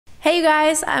Hey you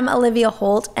guys, I'm Olivia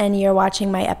Holt and you're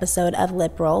watching my episode of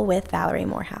LipRoll with Valerie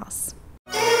Morehouse.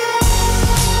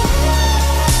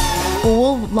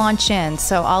 We'll launch in,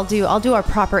 so I'll do our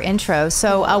proper intro.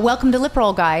 So welcome to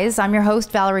LipRoll, guys. I'm your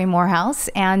host, Valerie Morehouse,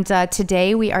 and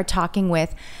today we are talking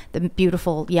with the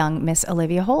beautiful young Miss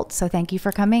Olivia Holt. So thank you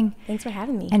for coming. Thanks for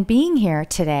having me. And being here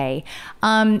today.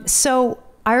 So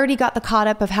I already got the caught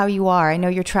up of how you are. I know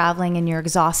you're traveling and you're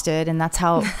exhausted, and that's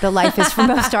how the life is for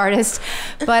most artists.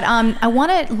 But I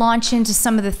want to launch into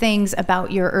some of the things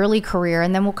about your early career,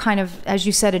 and then we'll kind of, as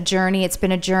you said, a journey. It's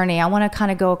been a journey. I want to kind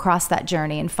of go across that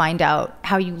journey and find out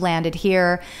how you landed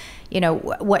here. You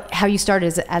know, how you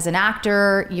started as an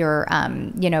actor, your,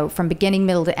 you know, from beginning,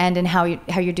 middle to end, and how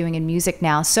you're doing in music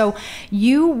now. So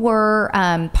you were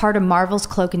part of Marvel's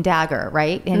Cloak and Dagger,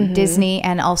 right? In Disney,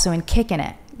 and also in Kickin'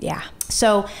 It. Yeah.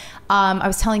 So I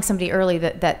was telling somebody early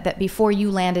that before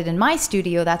you landed in my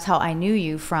studio, that's how I knew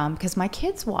you from, because my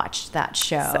kids watched that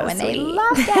show and they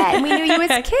loved it. And we knew you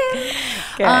as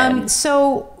kids.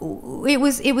 So it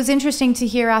was interesting to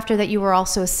hear after that you were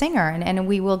also a singer, and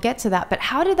we will get to that. But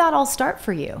how did that all start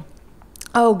for you?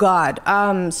 Oh God,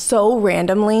 so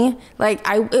randomly. Like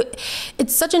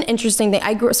it's such an interesting thing.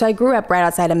 I grew up right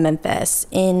outside of Memphis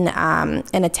in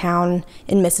a town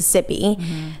in Mississippi,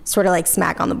 sort of like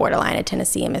smack on the borderline of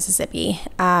Tennessee and Mississippi,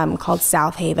 called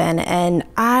South Haven, and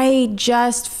I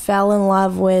just fell in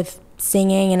love with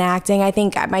singing and acting. I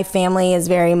think my family is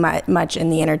very much in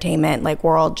the entertainment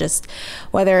world, just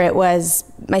whether it was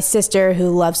my sister who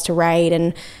loves to write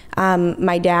and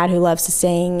my dad who loves to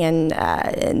sing, and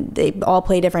they all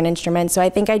play different instruments. So I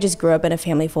think I just grew up in a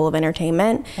family full of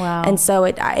entertainment. Wow. And so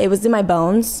it was in my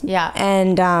bones. Yeah.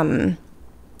 And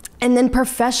then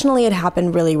professionally it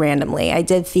happened really randomly. I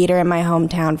did theater in my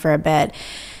hometown for a bit.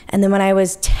 And then when I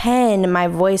was 10, my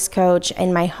voice coach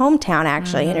in my hometown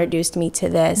actually introduced me to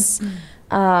this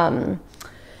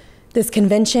this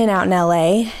convention out in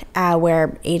LA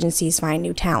where agencies find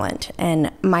new talent.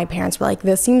 And my parents were like,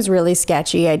 this seems really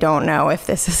sketchy. I don't know if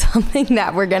this is something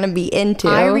that we're going to be into.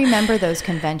 I remember those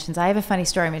conventions. I have a funny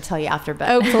story I'm going to tell you after. But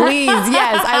oh, please.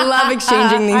 Yes. I love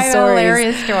exchanging these stories. A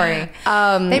hilarious story.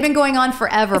 They've been going on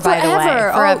forever, by the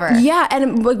way. Forever. Oh, yeah.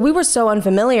 And we were so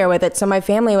unfamiliar with it. So my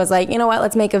family was like, you know what,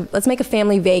 let's make a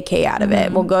family vacay out of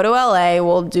it. We'll go to LA.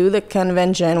 We'll do the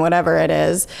convention, whatever it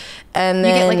is. And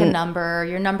then you get like a number,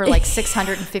 your number like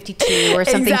 652 or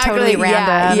something totally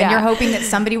random, and you're hoping that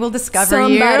somebody will discover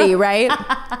somebody, right?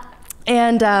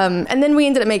 And then we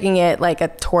ended up making it like a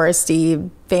touristy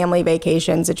family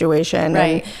vacation situation,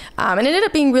 right? And it ended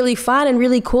up being really fun and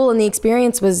really cool. And the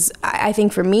experience was, I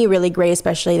think, for me, really great,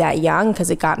 especially that young, because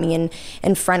it got me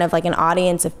in front of like an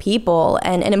audience of people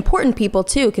and important people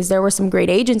too, because there were some great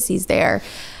agencies there.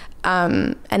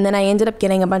 And then I ended up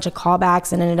getting a bunch of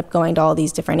callbacks and ended up going to all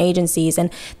these different agencies. And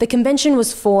the convention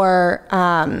was for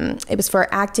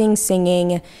acting,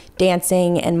 singing,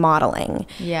 dancing, and modeling.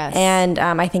 Yes. And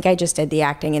I think I just did the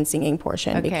acting and singing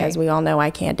portion because we all know I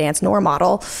can't dance nor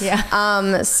model.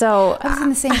 Yeah. So I was in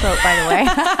the same boat, by the way.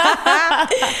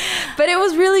 But it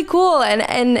was really cool. And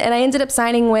I ended up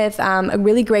signing with a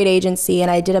really great agency, and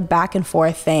I did a back and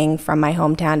forth thing from my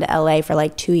hometown to LA for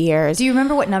like 2 years. Do you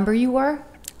remember what number you were?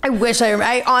 I wish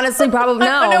I honestly probably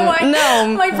no. I don't know why.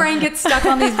 No, my brain gets stuck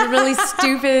on these really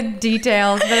stupid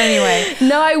details. But anyway,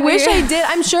 no, I wish I did.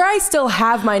 I'm sure I still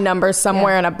have my number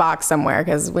somewhere in a box somewhere,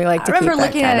 because we like to. I remember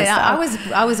looking at it.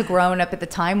 I was a grown up at the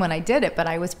time when I did it, but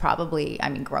I was probably,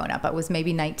 grown up. I was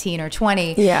maybe 19 or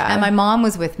 20. Yeah, and my mom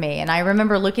was with me, and I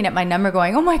remember looking at my number,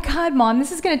 going, "Oh my God, Mom,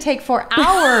 this is going to take 4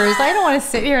 hours. I don't want to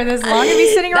sit here this long. I'm gonna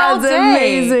be sitting here all day." That's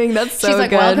amazing. That's so good. She's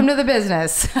like, "Welcome to the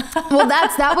business." Well,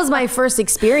 that was my first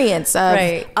experience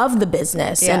of the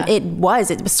business, and it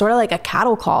was sort of like a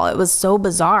cattle call. It was so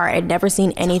bizarre. I'd never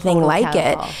seen anything like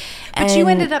it. But you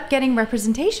ended up getting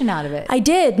representation out of it. I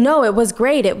did. No, it was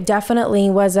great. It definitely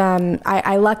was.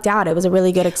 I lucked out. It was a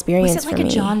really good experience for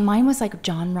me. Mine was like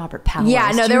John Robert Powers.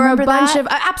 Yeah, no, there were a bunch of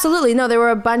absolutely no. There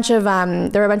were a bunch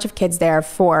of kids there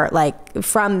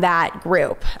from that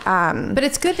group. But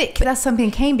it's good that that's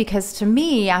something came, because to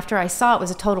me, after I saw it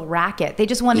was a total racket. They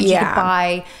just wanted you to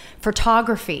buy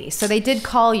photography, so they did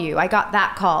call you. I got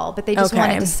that call, but they just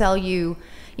wanted to sell you.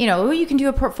 You know, you can do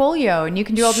a portfolio and you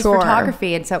can do all this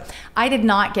photography. And so I did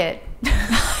not get,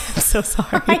 I'm so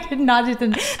sorry. I did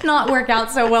not work out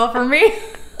so well for me.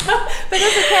 But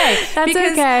that's okay. That's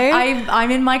okay. I'm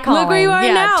in my calling. Look where you are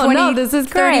now. This is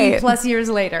great. 30+ years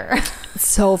later.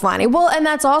 So funny. Well, and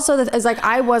that's also, it's like,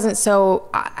 I wasn't so,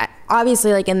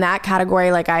 obviously like in that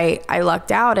category, like I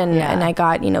lucked out and I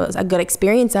got, a good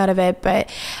experience out of it. But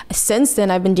since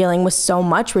then I've been dealing with so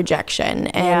much rejection,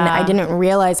 and I didn't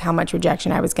realize how much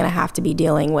rejection I was going to have to be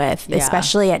dealing with,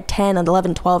 especially at 10 and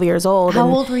 11, 12 years old. How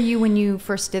old were you when you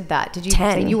first did that? Did you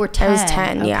 10. say you were 10? I was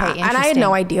 10, yeah. And I had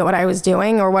no idea what I was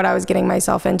doing or what I was getting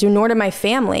myself into, nor did my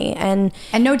family. And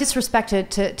no disrespect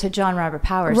to John Robert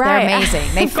Powers. Right. They're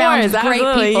amazing. They found great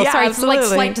people. Yeah, Sorry, absolutely. like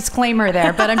slight disclaimer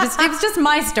there, but it was just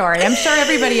my story. I'm sure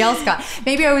everybody else got.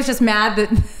 Maybe I was just mad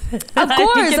that. Of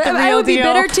course, I would be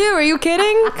bitter too. Are you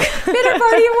kidding? Bitter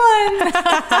party won.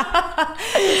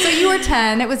 So you were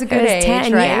 10. It was a good age,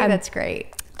 10, right? Yeah. That's great.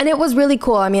 And it was really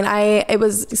cool. I mean, it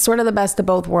was sort of the best of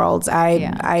both worlds.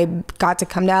 I got to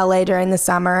come to LA during the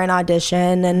summer and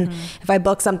audition, and if I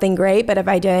booked something, great. But if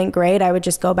I didn't, great. I would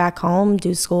just go back home,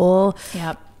 do school,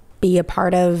 be a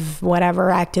part of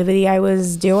whatever activity I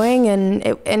was doing, and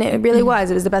it really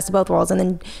was. It was the best of both worlds. And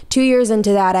then 2 years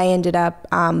into that, I ended up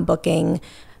booking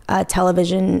a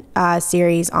television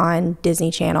series on Disney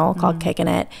Channel called Kickin'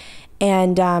 It,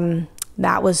 and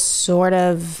that was sort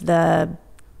of the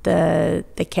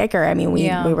kicker. I mean, we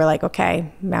were like,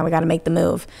 okay, now we got to make the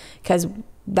move, because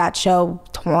that show,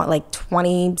 like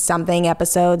 20 something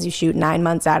episodes, you shoot 9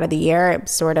 months out of the year. It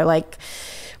sort of like,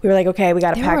 we were like, okay, we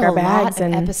got to pack our bags.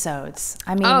 And episodes.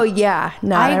 I mean, oh yeah,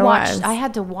 no, I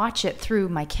had to watch it through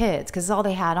my kids because it's all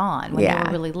they had on when they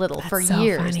were really little. That's for so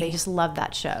years. funny. They just loved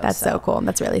that show. That's so cool.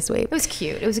 That's really sweet. It was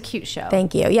cute. It was a cute show.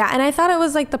 Thank you. Yeah, and I thought it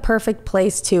was like the perfect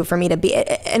place too for me to be.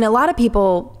 And a lot of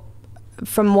people,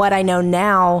 from what I know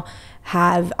now,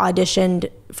 have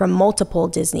auditioned from multiple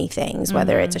Disney things,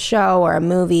 whether it's a show or a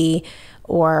movie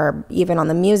or even on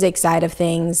the music side of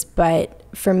things. But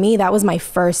for me, that was my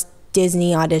first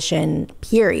Disney audition,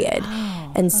 period.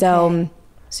 And so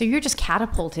you're just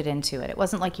catapulted into it. It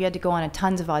wasn't like you had to go on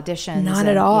tons of auditions. Not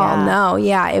at all. No.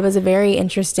 Yeah. It was a very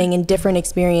interesting and different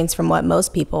experience from what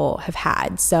most people have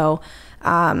had. So,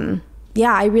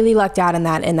 I really lucked out in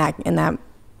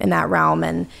that realm.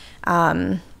 And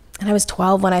I was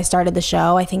 12 when I started the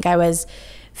show. I think I was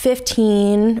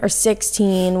 15 or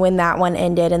 16 when that one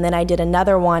ended, and then I did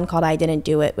another one called I Didn't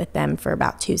Do It with them for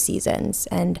about 2 seasons,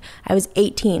 and I was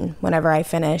 18 whenever I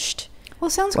finished. Well,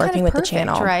 it sounds working kind of with perfect, the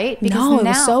channel, right? Because no, it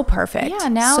was so perfect. Yeah,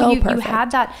 now so you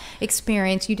had that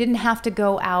experience. You didn't have to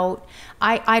go out.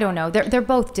 I don't know. They're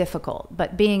both difficult,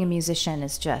 but being a musician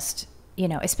is just,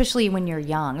 especially when you're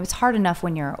young. It was hard enough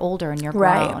when you're older and you're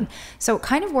grown. Right. So it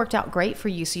kind of worked out great for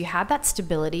you. So you had that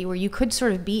stability where you could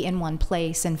sort of be in one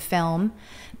place and film,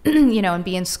 and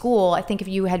be in school. I think if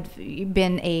you had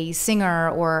been a singer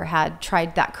or had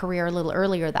tried that career a little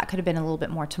earlier, that could have been a little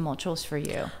bit more tumultuous for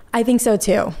you. I think so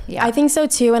too. Yeah. I think so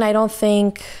too. And I don't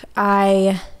think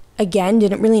again,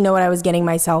 didn't really know what I was getting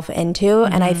myself into.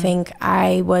 And I think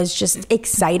I was just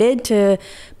excited to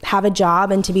have a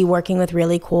job and to be working with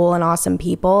really cool and awesome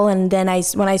people. And then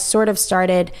when I sort of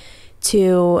started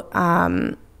to,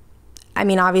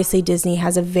 obviously Disney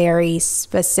has a very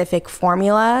specific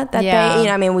formula that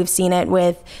they, we've seen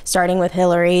it starting with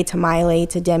Hillary to Miley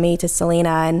to Demi to Selena.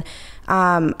 And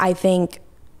I think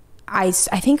I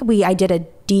did a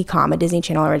DCOM, a Disney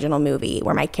Channel original movie,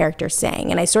 where my character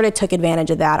sang, and I sort of took advantage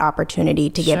of that opportunity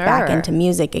to get back into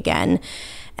music again.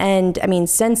 And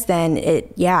since then,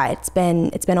 it's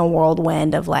been a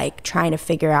whirlwind of like trying to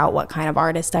figure out what kind of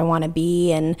artist I want to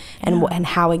be and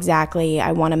how exactly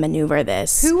I want to maneuver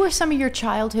this. Who were some of your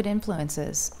childhood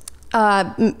influences?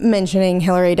 Mentioning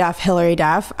Hillary Duff.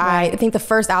 Right. I think the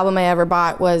first album I ever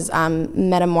bought was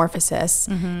Metamorphosis,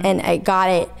 and I got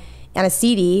it on a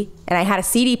CD, and I had a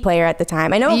CD player at the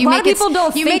time. I know a lot of people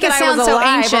don't think that I was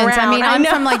alive around.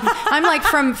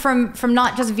 I'm from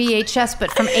not just VHS,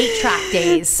 but from 8-track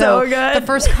days. So good. The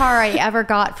first car I ever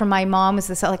got from my mom was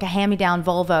this like a hand-me-down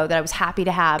Volvo that I was happy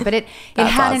to have, but it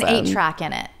had awesome. An 8-track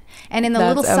in it. And in the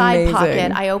little side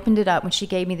pocket, I opened it up when she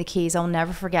gave me the keys. I'll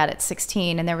never forget it,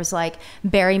 16. And there was like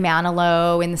Barry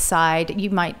Manilow in the side. You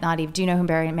might not even, do you know who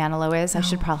Barry Manilow is? No. I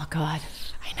should probably, God.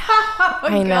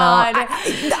 I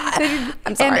know.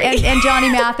 I'm sorry. And Johnny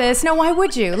Mathis. No, why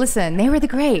would you? Listen, they were the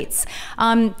greats.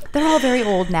 They're all very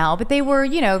old now, but they were,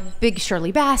 big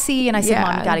Shirley Bassey. And I said,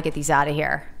 Mom, you got to get these out of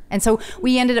here. And so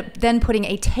we ended up then putting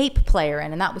a tape player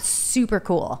in, and that was super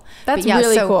cool. That's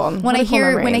really cool. When I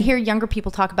hear younger people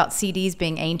talk about CDs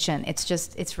being ancient,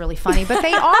 it's really funny, but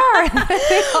they are.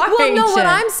 They are well, ancient. No, what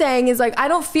I'm saying is like I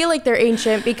don't feel like they're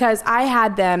ancient because I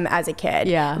had them as a kid.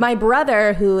 Yeah. My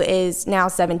brother, who is now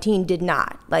 17, did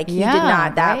not. Like he did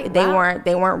not. That right?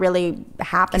 They weren't really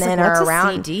happening or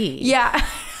around. A CD? Yeah.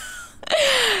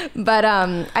 But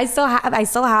I still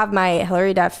have my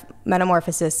Hillary Duff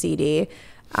Metamorphosis CD.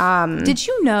 Did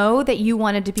you know that you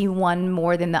wanted to be one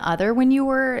more than the other when you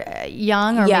were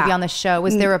young, or maybe on the show?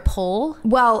 Was there a pull?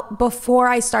 Well, before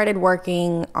I started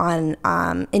working on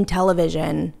in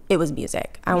television, it was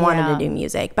music. I wanted to do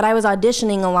music, but I was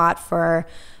auditioning a lot for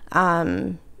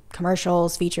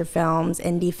commercials, feature films,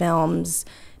 indie films.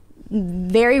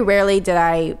 Very rarely did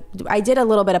I did a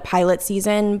little bit of pilot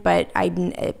season, but I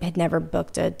had never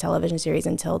booked a television series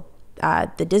until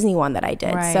the Disney one that I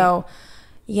did. Right. So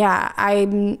yeah,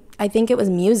 I think it was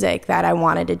music that I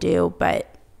wanted to do,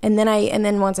 and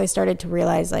then once I started to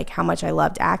realize like how much I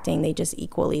loved acting, they just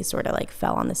equally sort of like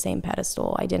fell on the same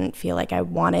pedestal. I didn't feel like I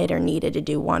wanted or needed to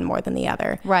do one more than the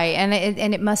other. Right, and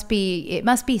it must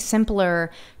be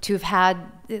simpler to have had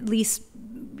at least,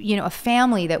 you know, a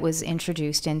family that was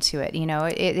introduced into it. You know,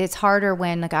 it's harder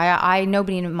when like I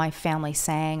nobody in my family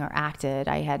sang or acted.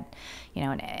 I had, you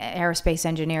know, an aerospace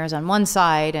engineers on one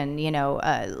side and, you know,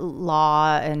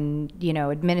 law and, you know,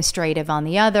 administrative on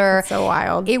the other. That's so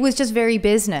wild. It was just very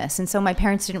business. And so my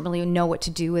parents didn't really know what to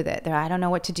do with it. I don't know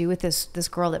what to do with this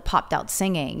girl that popped out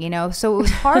singing, you know, so it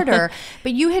was harder.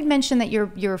 But you had mentioned that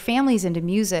your family's into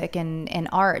music and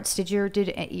arts. Did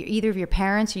either of your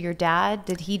parents or your dad,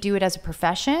 did he do it as a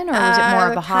profession, or was it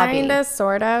more of a hobby? Kind of,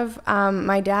 sort of.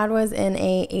 My dad was in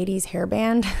a 80s hair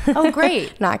band. Oh,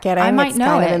 great. Not kidding. I might it's know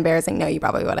kind it. of embarrassing. No, you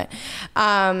probably wouldn't.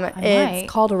 Might.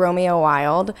 It's called Romeo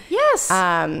Wild. Yes,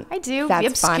 I do.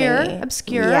 That's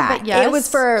obscure, yeah, but yes. It was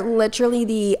for literally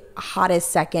the hottest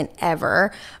second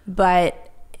ever. But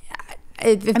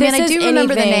I do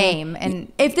remember the name.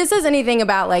 And if this is anything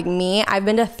about like me, I've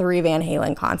been to 3 Van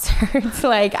Halen concerts.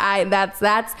 Like that's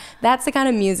the kind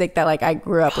of music that like I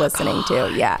grew up listening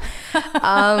to. Yeah.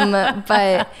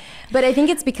 But I think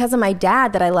it's because of my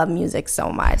dad that I love music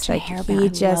so much. Like I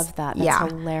love that.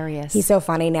 That's hilarious. He's so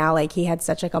funny now. Like he had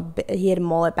such like he had a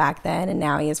mullet back then, and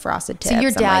now he has frosted tips. So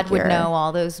your dad would know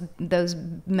all those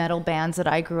metal bands that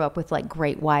I grew up with, like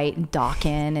Great White and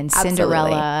Dokken and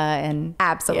Cinderella and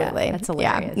absolutely. Yeah, that's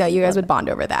hilarious. Yeah. No, you guys would bond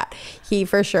over that. He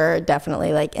for sure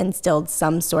definitely like instilled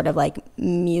some sort of like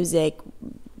music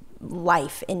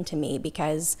life into me,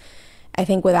 because I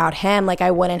think without him, like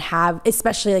I wouldn't have,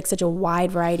 especially like such a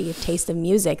wide variety of taste of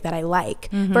music that I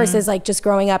like, versus like just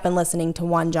growing up and listening to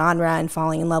one genre and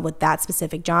falling in love with that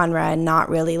specific genre and not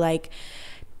really like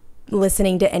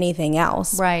listening to anything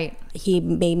else. Right. He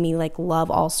made me like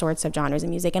love all sorts of genres of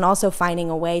music, and also finding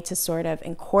a way to sort of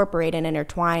incorporate and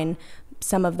intertwine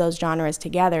some of those genres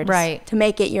together to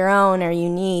make it your own or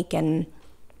unique. And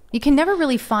you can never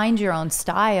really find your own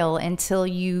style until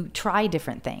you try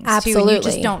different things. Absolutely. Too, and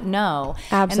you just don't know.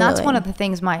 Absolutely. And that's one of the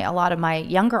things a lot of my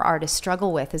younger artists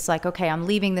struggle with, is like, okay, I'm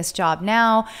leaving this job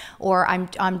now, or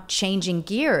I'm changing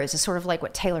gears. It's sort of like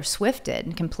what Taylor Swift did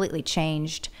and completely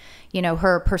changed, you know,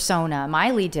 her persona.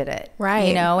 Miley did it, right?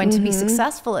 You know, and to be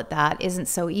successful at that isn't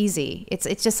so easy.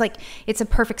 It's just like, it's a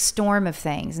perfect storm of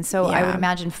things. And so I would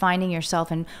imagine finding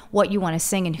yourself and what you want to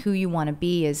sing and who you want to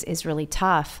be is really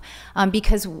tough.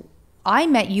 Because I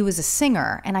met you as a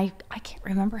singer, and I can't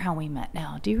remember how we met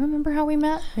now. Do you remember how we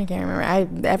met? I can't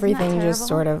remember. Everything just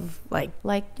sort of like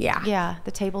yeah.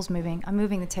 The table's moving. I'm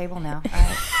moving the table now. All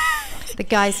right. The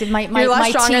guys, You're a lot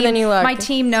stronger team, than you look. My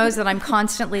team knows that I'm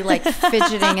constantly like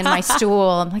fidgeting in my stool.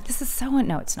 I'm like, this is so,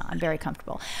 no, it's not. I'm very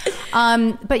comfortable.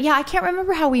 But yeah, I can't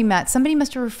remember how we met. Somebody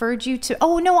must have referred you to,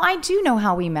 oh no, I do know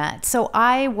how we met. So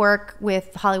I work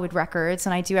with Hollywood Records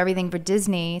and I do everything for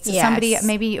Disney. So somebody,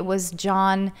 maybe it was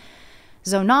John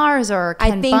Zonars or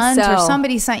Ken Buns or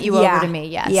somebody sent you over to me.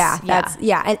 Yes.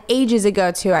 And ages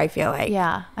ago too, I feel like.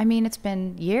 Yeah. I mean, it's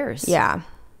been years. Yeah.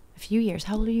 A few years.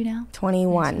 How old are you now?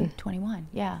 21. 21.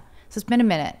 Yeah. So it's been a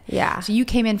minute. Yeah. So you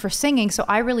came in for singing. So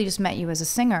I really just met you as a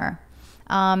singer.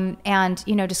 And,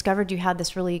 you know, discovered you had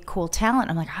this really cool talent.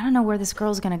 I'm like, I don't know where this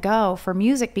girl's going to go for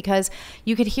music, because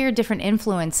you could hear different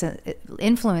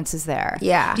influences there.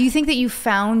 Yeah. Do you think that you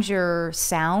found your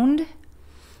sound?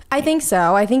 I think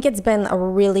so. I think it's been a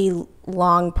really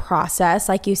long process.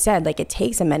 Like you said, like it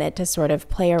takes a minute to sort of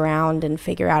play around and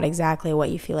figure out exactly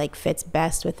what you feel like fits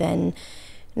best within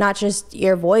not just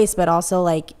your voice, but also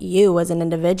like you as an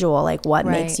individual, like what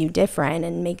makes you different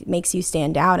and makes you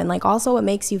stand out. And like also what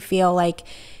makes you feel like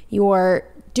you're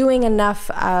doing enough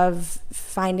of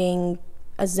finding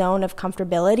a zone of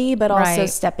comfortability, but also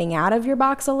stepping out of your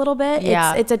box a little bit.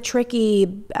 Yeah. It's a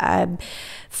tricky,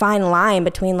 fine line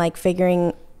between like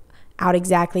figuring out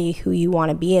exactly who you want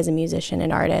to be as a musician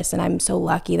and artist. And I'm so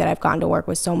lucky that I've gotten to work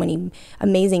with so many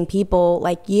amazing people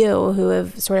like you who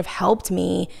have sort of helped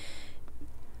me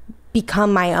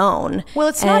become my own. Well,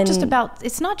 it's not just about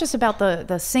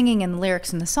the singing and the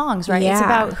lyrics and the songs, right? Yeah. It's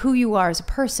about who you are as a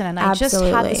person. And I just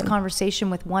Absolutely. had this conversation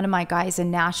with one of my guys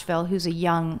in Nashville who's a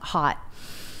young, hot,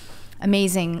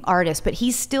 amazing artist, but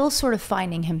he's still sort of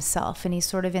finding himself, and he's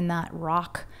sort of in that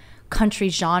rock country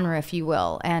genre, if you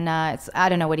will. And I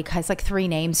don't know what it's like 3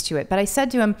 names to it. But I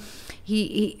said to him,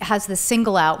 he has this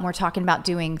single out, and we're talking about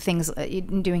doing things,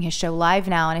 doing his show live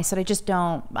now. And I said,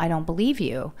 I don't believe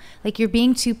you. Like, you're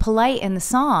being too polite in the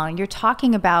song. You're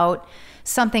talking about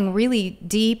something really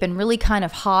deep and really kind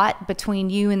of hot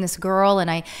between you and this girl, and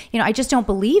I just don't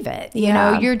believe it. You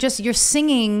know, you're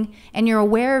singing and you're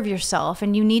aware of yourself,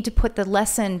 and you need to put the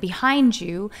lesson behind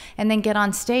you and then get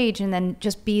on stage and then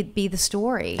just be the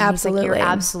story. And Absolutely. he's like, you're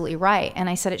absolutely right. And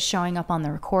I said, it's showing up on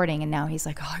the recording, and now he's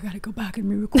like, oh, I gotta go back and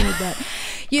re-record that.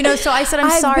 So I said,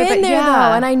 I'm sorry, I've been but there yeah.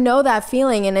 though, and I know that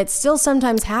feeling, and it still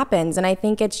sometimes happens, and I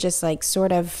think it's just like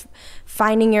sort of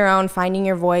finding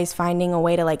your voice, finding a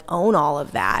way to like own all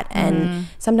of that. And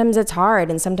sometimes it's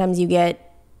hard, and sometimes you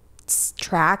get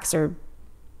tracks or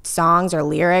songs or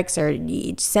lyrics or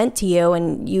sent to you,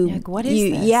 and you're like, what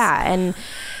is this? Yeah,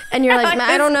 and you're like,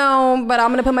 I don't know, but I'm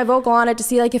gonna put my vocal on it to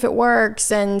see like if it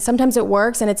works. And sometimes it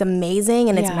works, and it's amazing,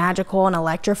 and it's magical and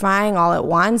electrifying all at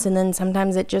once. And then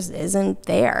sometimes it just isn't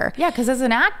there. Yeah, because as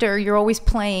an actor, you're always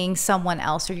playing someone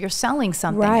else, or you're selling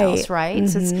something else, right?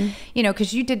 So it's,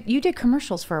 because you did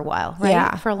commercials for a while, right?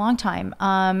 Yeah. For a long time,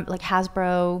 like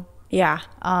Hasbro. Yeah.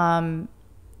 The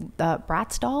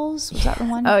Bratz dolls, was that the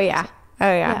one? Oh yeah.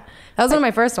 That was one of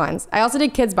my first ones. I also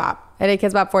did Kids Bop. I did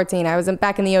Kids Bop 14. I was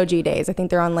back in the OG days. I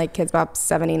think they're on like Kids Bop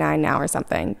 79 now or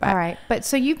something. But. All right. But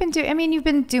so you've been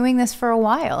doing this for a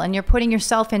while, and you're putting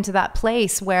yourself into that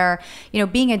place where,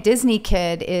 being a Disney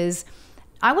kid is,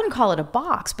 I wouldn't call it a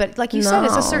box, but like you said,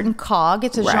 it's a certain cog,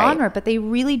 it's a genre, but they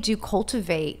really do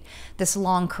cultivate this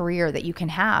long career that you can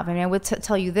have. I mean, I would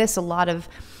tell you this, a lot of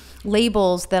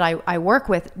labels that I work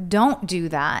with don't do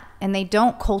that, and they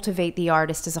don't cultivate the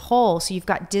artist as a whole. So you've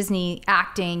got Disney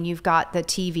acting, you've got the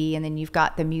TV, and then you've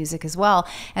got the music as well.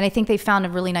 And I think they found a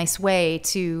really nice way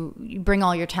to bring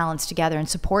all your talents together and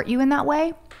support you in that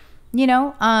way.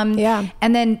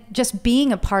 And then just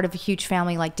being a part of a huge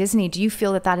family like Disney, do you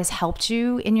feel that has helped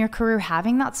you in your career,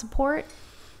 having that support?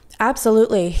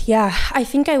 Absolutely. Yeah. I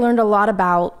think I learned a lot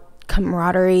about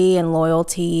camaraderie and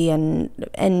loyalty and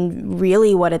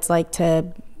really what it's like to,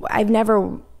 I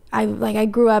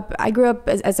grew up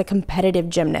as a competitive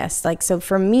gymnast. Like, so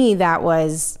for me, that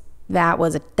was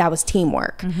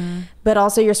teamwork, but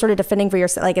also you're sort of defending for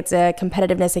yourself. Like, it's a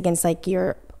competitiveness against like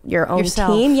your own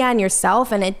team. Yeah. And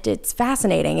yourself. And it's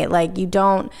fascinating. It like, you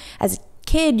don't, as a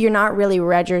kid, you're not really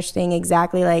registering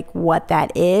exactly like what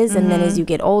that is. And then as you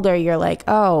get older, you're like,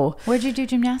 oh. Where'd you do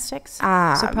gymnastics?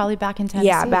 So probably back in Tennessee.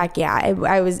 Yeah,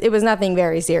 it was nothing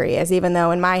very serious, even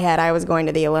though in my head I was going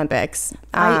to the Olympics.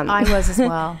 I was as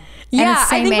well. Yeah,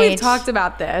 I think we've talked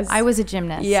about this. I was a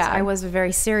gymnast. Yeah. I was a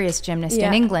very serious gymnast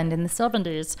in England in the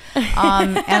 70s.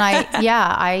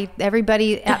 And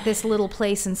everybody at this little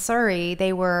place in Surrey,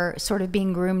 they were sort of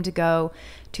being groomed to go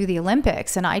to the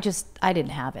Olympics, and I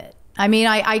didn't have it. I mean,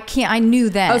 I knew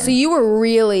then. Oh, so you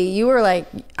were like,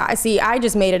 I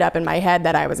just made it up in my head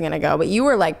that I was going to go, but you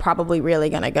were like probably really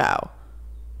going to go.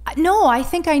 No, I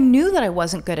think I knew that I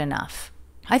wasn't good enough.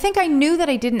 I think I knew that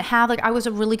I didn't have, like, I was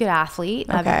a really good athlete.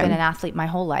 Okay. I've been an athlete my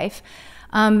whole life.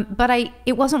 But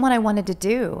it wasn't what I wanted to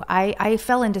do. I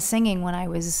fell into singing when I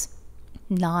was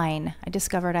 9. I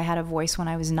discovered I had a voice when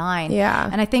I was 9. Yeah.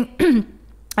 And I think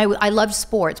I loved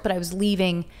sports, but I was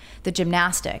leaving the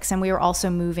gymnastics, and we were also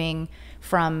moving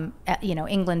from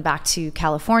England back to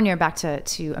California, back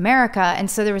to America, and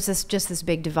so there was this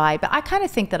big divide. But I kind of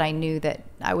think that I knew that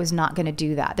I was not going to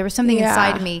do that. There was something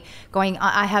inside of me going,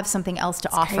 I have something else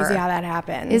to offer. Crazy how that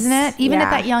happens, isn't it? Even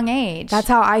at that young age. That's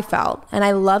how I felt, and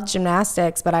I loved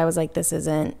gymnastics, but I was like, this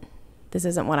isn't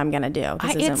what I'm going to do.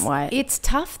 It's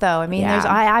tough though. I mean,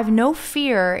 I have no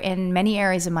fear in many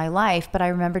areas of my life, but I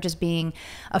remember just being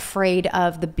afraid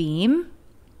of the beam.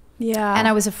 Yeah. And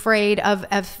I was afraid of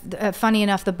funny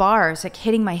enough, the bars, like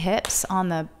hitting my hips on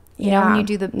the, when you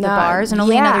do the bars, and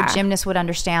only another gymnast would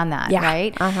understand that,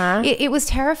 right? Uh-huh. It was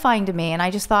terrifying to me. And I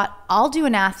just thought, I'll do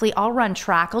an athlete, I'll run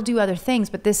track, I'll do other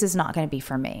things, but this is not going to be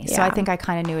for me. Yeah. So I think I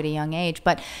kind of knew at a young age.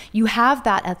 But you have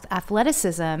that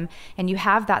athleticism, and you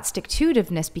have that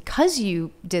stick-to-itiveness because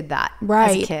you did that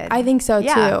as a kid. I think so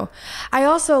too. I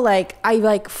also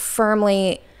I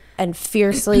firmly and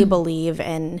fiercely believe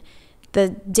in the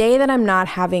day that I'm not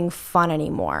having fun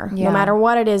anymore, no matter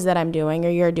what it is that I'm doing or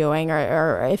you're doing,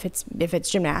 or if it's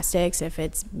gymnastics, if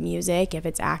it's music, if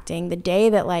it's acting, the day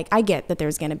that like, I get that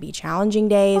there's going to be challenging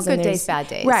days, good and days, bad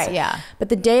days. Right. Yeah. But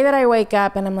the day that I wake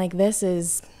up and I'm like,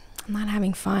 I'm not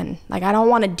having fun. Like, I don't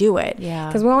want to do it. Yeah.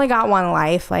 Because we only got one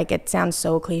life. Like, it sounds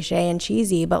so cliche and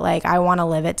cheesy, but like, I want to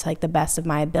live it to like the best of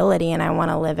my ability, and I want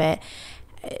to live it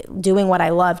doing what I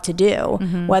love to do,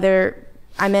 whether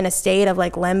I'm in a state of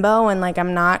like limbo and like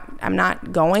I'm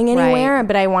not going anywhere,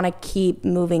 but I want to keep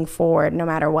moving forward no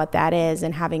matter what that is,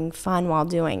 and having fun while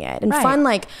doing it. And fun,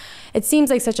 like, it seems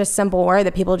like such a simple word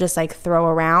that people just like throw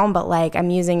around, but like, I'm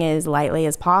using it as lightly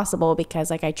as possible because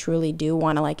like, I truly do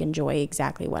want to like enjoy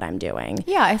exactly what I'm doing.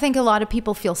 Yeah, I think a lot of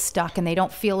people feel stuck and they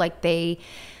don't feel like they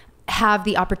have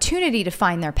the opportunity to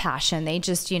find their passion. They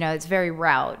just, it's very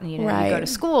route. You go to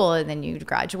school and then you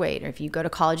graduate, or if you go to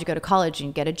college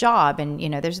and get a job, and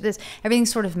there's this,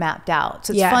 everything's sort of mapped out.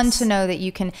 So it's fun to know that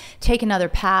you can take another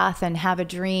path and have a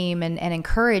dream, and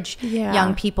encourage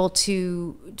young people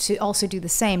to also do the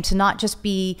same, to not just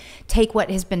take what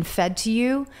has been fed to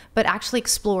you, but actually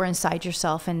explore inside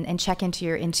yourself and check into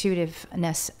your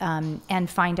intuitiveness, and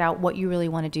find out what you really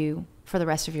want to do for the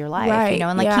rest of your life,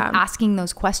 and like keep asking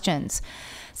those questions.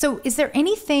 So is there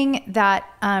anything that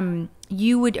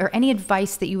you would, or any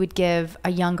advice that you would give a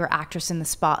younger actress in the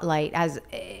spotlight, as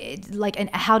like,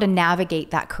 and how to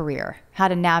navigate that career, how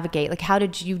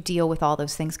did you deal with all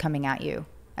those things coming at you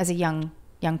as a young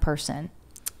person?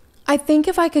 I think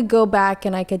if I could go back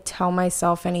and I could tell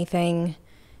myself anything,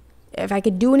 if I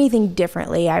could do anything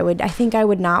differently, I think I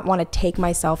would not want to take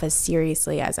myself as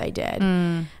seriously as I did.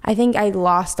 I think I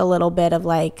lost a little bit of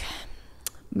like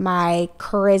my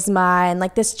charisma and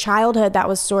like this childhood that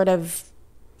was sort of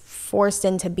forced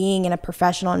into being in a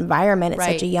professional environment at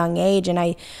such a young age, and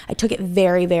I took it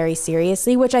very, very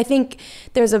seriously, which I think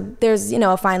there's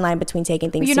a fine line between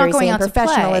taking things seriously and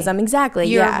professionalism. Exactly.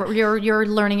 You're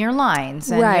learning your lines,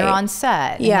 and you're on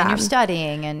set, and then you're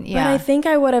studying, and But I think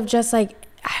I would have just like,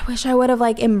 I wish I would have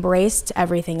like embraced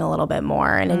everything a little bit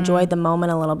more and enjoyed the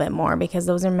moment a little bit more, because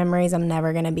those are memories I'm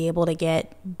never going to be able to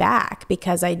get back,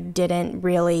 because I didn't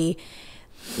really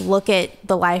look at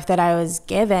the life that I was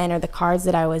given or the cards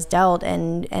that I was dealt,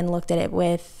 and looked at it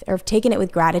with, or taken it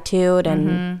with gratitude,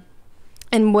 and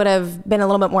would have been a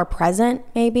little bit more present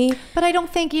maybe. But I don't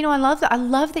think, I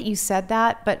love that you said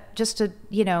that, but just to,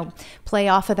 play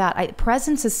off of that,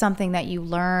 presence is something that you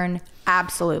learn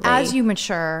absolutely as you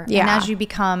mature, and as you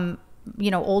become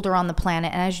older on the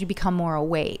planet, and as you become more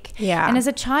awake. And as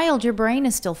a child, your brain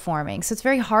is still forming, so it's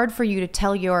very hard for you to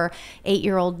tell your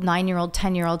 8-year-old, 9-year-old,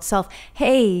 10-year-old self,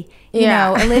 hey,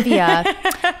 Olivia,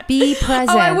 be present.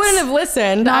 Oh, I wouldn't have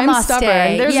listened. Namaste. I'm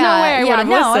stubborn. There's no way I would have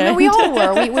listened. I mean, we all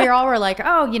were. We all were like,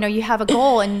 oh, you have a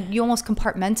goal, and you almost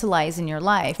compartmentalize in your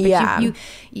life. But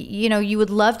you would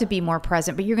love to be more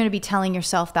present, but you're going to be telling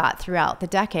yourself that throughout the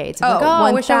decades. Like,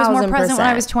 I wish I was more present when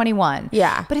I was 21.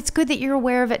 But it's good that you're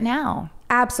aware of it now.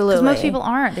 Absolutely. Because most people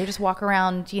aren't. They just walk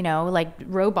around, like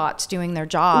robots doing their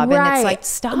job. And it's like,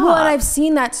 stop. Well, and I've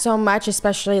seen that so much,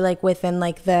 especially like within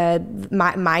like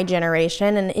my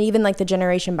generation, and even like the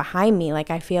generation behind me.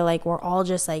 Like, I feel like we're all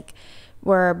just like,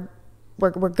 we're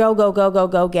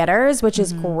go getters, which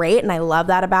is great. And I love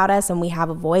that about us. And we have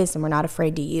a voice, and we're not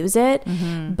afraid to use it.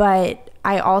 But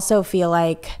I also feel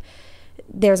like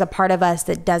there's a part of us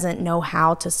that doesn't know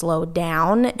how to slow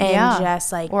down and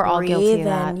just like we're all guilty of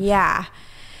that. Yeah,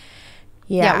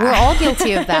 we're all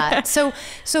guilty of that. So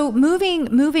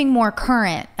moving more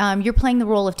current, you're playing the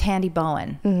role of Tandy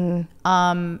Bowen.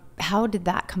 How did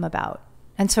that come about?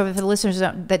 And so for the listeners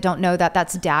that don't know that,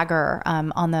 that's Dagger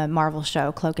on the Marvel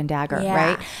show Cloak and Dagger,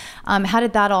 right? How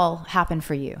did that all happen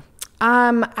for you?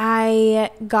 I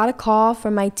got a call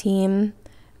from my team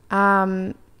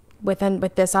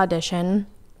with this audition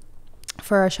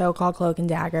for a show called Cloak and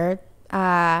Dagger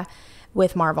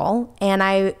with Marvel, and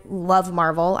I love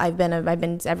Marvel. I've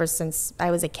been ever since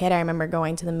I was a kid. I remember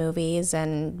going to the movies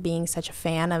and being such a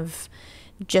fan of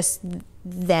just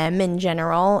them in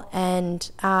general, and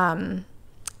they're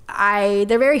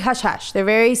very hush-hush. They're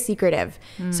very secretive.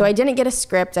 So I didn't get a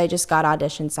script. I just got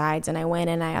audition sides, and I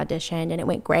went and I auditioned, and it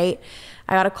went great.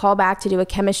 I got a call back to do a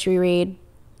chemistry read.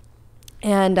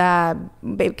 And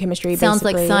chemistry sounds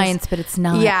like science, but it's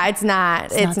not. Yeah, it's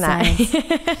not. It's not.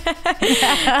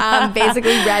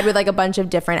 Basically read with like a bunch of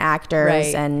different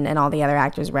actors, and all the other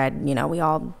actors read. We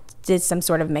all did some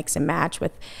sort of mix and match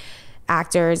with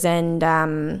actors, and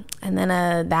then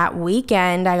that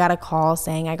weekend I got a call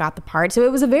saying I got the part. So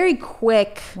it was a very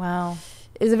quick. Wow.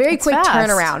 it was a very quick fast.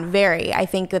 turnaround. Very. I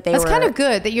think that That's kind of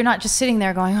good that you're not just sitting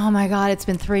there going, oh my God, it's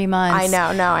been 3 months. I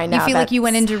know. You feel like you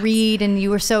went in to read and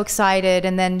you were so excited,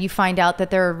 and then you find out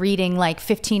that they're reading like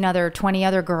 20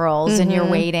 other girls and you're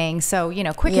waiting. So, you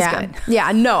know, quick is good.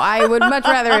 Yeah, no, I would much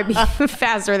rather it be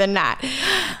faster than that.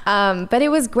 But it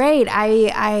was great.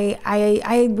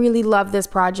 I really love this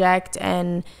project,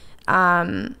 and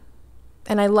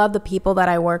I love the people that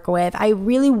I work with. I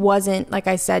really wasn't, like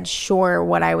I said, sure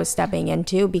what I was stepping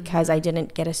into because I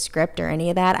didn't get a script or any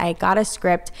of that. I got a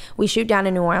script. We shoot down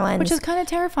in New Orleans. Which is kind of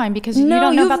terrifying because you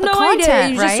don't know about the content, idea.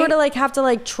 You right? just sort of like have to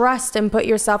like trust and put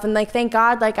yourself in, like, thank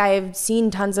God, like I've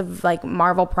seen tons of like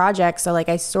Marvel projects. So like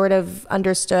I sort of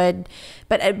understood,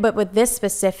 but with this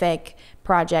specific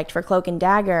project for Cloak and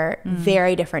Dagger,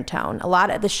 very different tone. A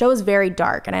lot of the show is very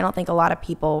dark, and I don't think a lot of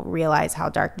people realize how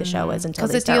dark the show is until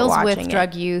they start watching it. Because it deals with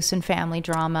drug use and family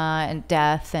drama and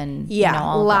death and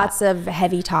lots of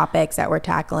heavy topics that we're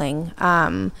tackling.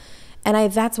 And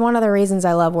that's one of the reasons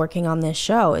I love working on this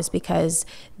show, is because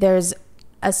there's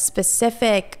a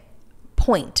specific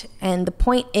point, and the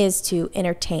point is to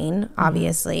entertain,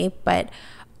 obviously, but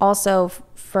also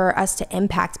for us to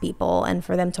impact people and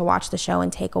for them to watch the show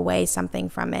and take away something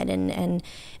from it.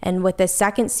 And with the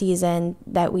second season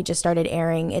that we just started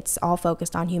airing, it's all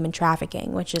focused on human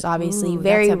trafficking, which is obviously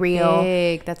very real.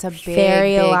 That's a big,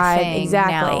 very alive. thing.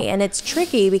 Exactly. Now. And it's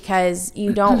tricky because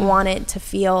you don't want it to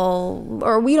feel,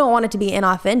 or we don't want it to be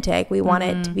inauthentic. We want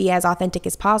it to be as authentic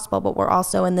as possible, but we're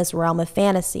also in this realm of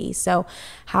fantasy. So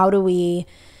how do we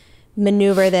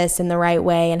maneuver this in the right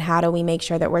way, and how do we make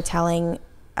sure that we're telling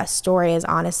a story as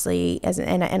honestly as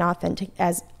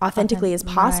authentically as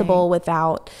possible,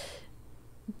 without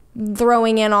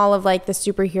throwing in all of like the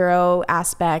superhero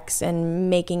aspects and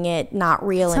making it not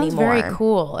real anymore. Sounds very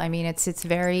cool. I mean, sounds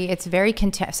very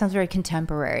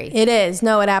contemporary. It is.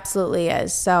 No, it absolutely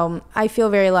is. So I feel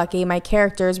very lucky. My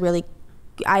character is really,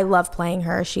 I love playing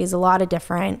her. She has a lot of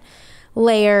different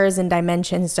layers and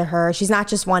dimensions to her. She's not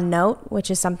just one note,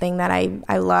 which is something that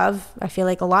I love. I feel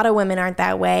like a lot of women aren't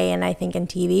that way, and I think in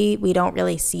TV we don't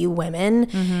really see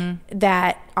women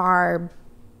that are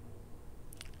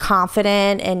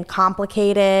confident and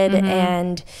complicated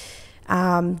and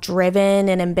driven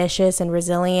and ambitious and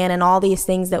resilient and all these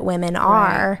things that women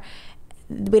are.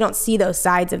 We don't see those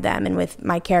sides of them. And with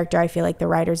my character, I feel like the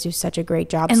writers do such a great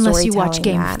job unless you watch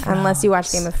Game of Thrones. Unless you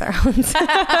watch Game of Thrones. Then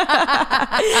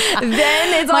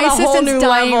it's my on a whole new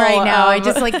dying level right now. of,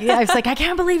 I was like, I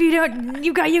can't believe you don't.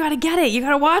 You got to get it. You got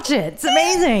to watch it. It's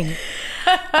amazing.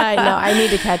 I know. I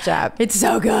need to catch up. It's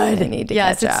so good. I need to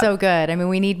catch up. It's so good. I mean,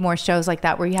 we need more shows like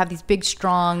that where you have these big,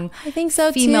 strong, I think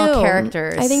so female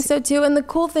characters. I think so too. And the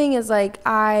cool thing is, like,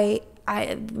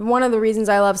 one of the reasons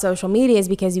I love social media is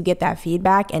because you get that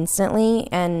feedback instantly.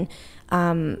 And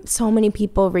so many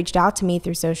people reached out to me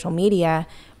through social media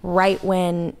right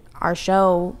when our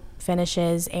show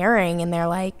finishes airing, and they're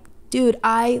like, dude,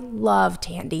 I love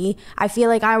Tandy. I feel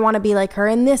like I want to be like her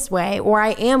in this way, or I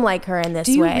am like her in this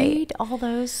way. Do you read all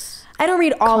those? I don't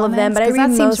read all of them, but I read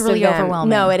most of them. That seems really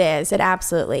overwhelming. No, it is. It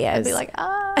absolutely is. I'd be like,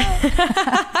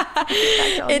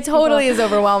 It totally is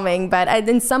overwhelming, but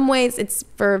in some ways it's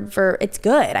it's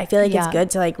good. I feel like it's good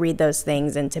to like read those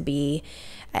things and to be,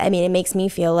 I mean, it makes me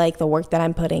feel like the work that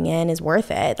I'm putting in is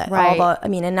worth it. Right.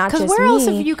 And not just me. Because where else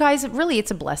have you guys, really, it's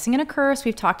a blessing and a curse.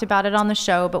 We've talked about it on the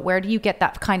show, but where do you get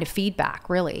that kind of feedback,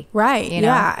 really? Right. You know?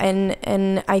 Yeah.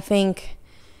 And I think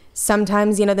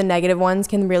sometimes, the negative ones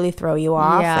can really throw you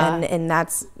off, and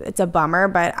it's a bummer,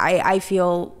 but I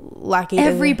feel lucky.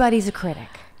 Everybody's a critic.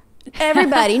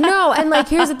 Everybody. No. And like,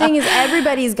 here's the thing is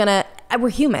we're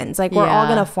humans. Like, we're all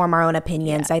going to form our own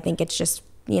opinions. I think it's just,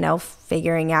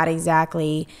 figuring out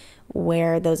exactly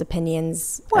where those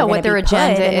opinions what their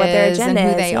agenda is and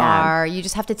who they yeah. are. You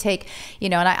just have to take,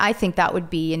 and I think that would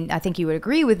be, and I think you would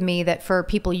agree with me that for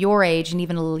people your age and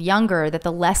even a little younger, that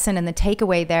the lesson and the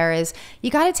takeaway there is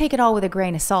you got to take it all with a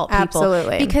grain of salt, people.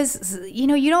 Absolutely. Because, you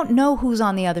don't know who's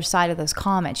on the other side of those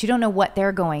comments. You don't know what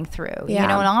they're going through, and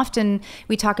often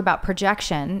we talk about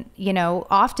projection,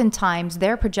 oftentimes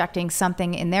they're projecting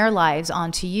something in their lives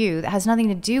onto you that has nothing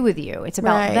to do with you. It's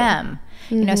about them.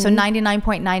 So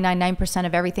 99.999%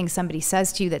 of everything somebody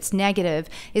says to you that's negative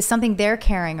is something they're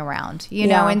carrying around,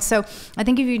 know? And so I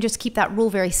think if you just keep that rule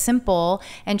very simple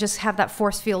and just have that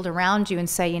force field around you and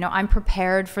say, I'm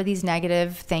prepared for these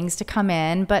negative things to come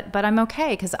in, but I'm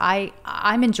okay because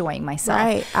I'm enjoying myself.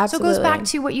 Right, absolutely. So it goes back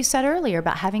to what you said earlier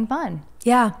about having fun.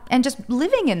 Yeah. And just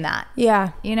living in that.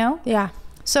 Yeah. Yeah.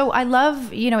 So I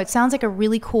love, it sounds like a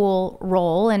really cool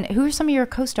role. And who are some of your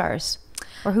co-stars?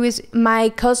 Or who is my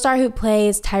co-star who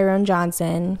plays Tyrone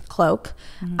Johnson, Cloak?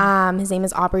 His name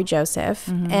is Aubrey Joseph,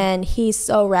 and he's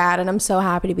so rad, and I'm so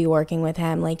happy to be working with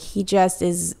him. Like, he just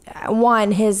is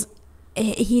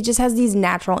he just has these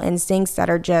natural instincts that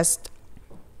are just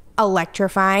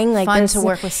electrifying. Like, fun to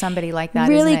work with somebody like that.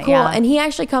 Really isn't it? cool. Yeah. And he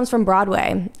actually comes from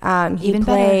Broadway. He Better.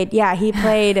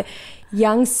 played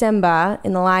young Simba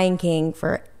in The Lion King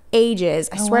for ages.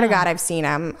 I swear to God, I've seen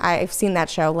him. I've seen that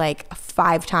show like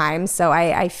 5 times. So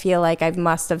I feel like I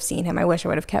must have seen him. I wish I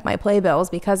would have kept my playbills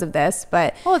because of this,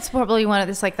 but well, it's probably one of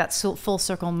this, like, that full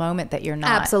circle moment that you're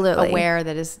not absolutely aware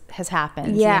that has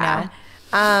happened. Yeah. You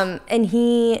know? And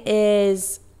he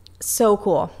is so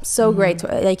cool, so great.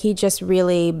 Like, he just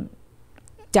really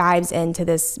dives into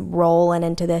this role and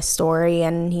into this story,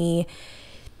 and he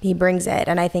brings it.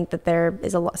 And I think that there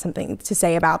is something to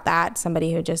say about that.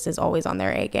 Somebody who just is always on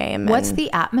their A game. What's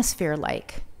the atmosphere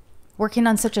like working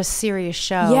on such a serious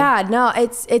show? Yeah, no,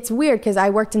 it's weird because I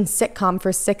worked in sitcom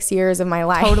for 6 years of my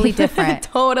life. Totally different.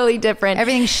 Totally different.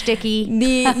 Everything's sticky.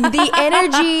 The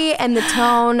energy and the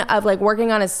tone of, like,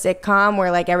 working on a sitcom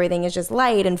where, like, everything is just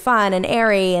light and fun and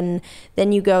airy, and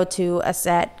then you go to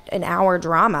an hour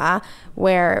drama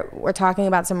where we're talking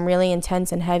about some really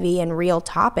intense and heavy and real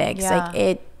topics. Yeah.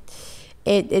 Like,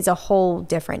 it is a whole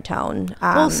different tone.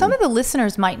 Well, some of the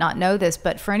listeners might not know this,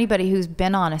 but for anybody who's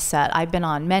been on a set, I've been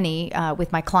on many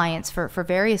with my clients for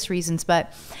various reasons,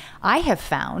 but I have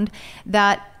found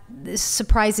that,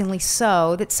 surprisingly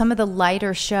so, that some of the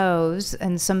lighter shows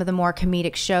and some of the more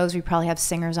comedic shows, we probably have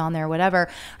singers on there, whatever,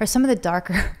 are some of the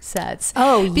darker sets.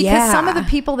 Oh, because yeah. some of the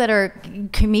people that are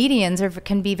comedians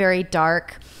can be very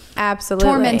dark, absolutely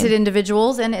tormented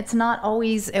individuals, and it was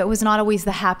not always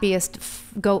the happiest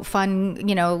fun,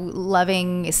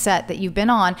 loving set that you've been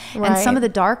on. Right. And some of the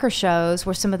darker shows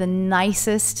were some of the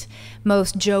nicest,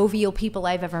 most jovial people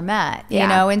I've ever met.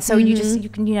 Yeah. And so you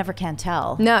never can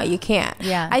tell. No, you can't.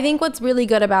 Yeah. I think what's really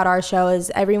good about our show is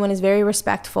everyone is very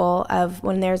respectful of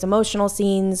when there's emotional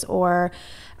scenes or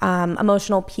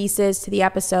emotional pieces to the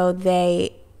episode.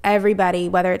 Everybody,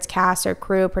 whether it's cast or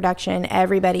crew, production,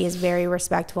 everybody is very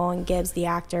respectful and gives the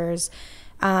actors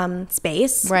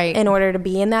space, right, in order to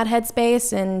be in that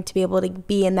headspace and to be able to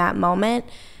be in that moment.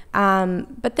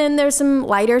 But then there's some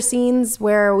lighter scenes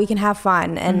where we can have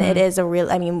fun, and it is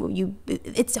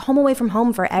it's home away from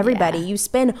home for everybody. Yeah. You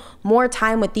spend more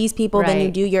time with these people than Right.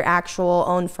 you do your actual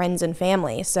own friends and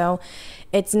family. So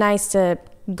it's nice to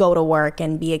go to work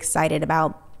and be excited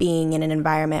about being in an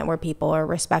environment where people are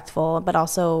respectful, but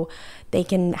also they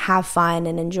can have fun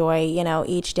and enjoy,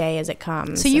 each day as it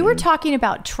comes. So you were talking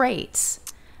about traits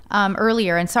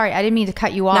earlier, and sorry, I didn't mean to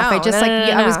cut you off. No,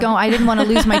 I didn't want to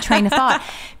lose my train of thought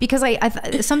because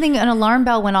an alarm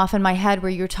bell went off in my head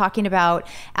where you were talking about,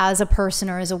 as a person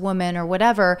or as a woman or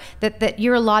whatever, that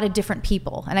you're a lot of different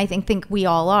people, and I think we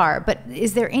all are. But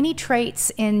is there any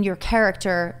traits in your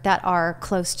character that are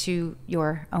close to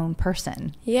your own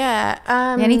person? Yeah.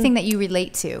 Anything that you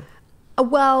relate to?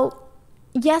 Well,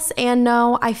 yes and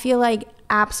no. I feel like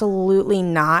absolutely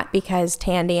not, because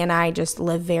Tandy and I just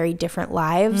live very different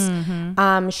lives.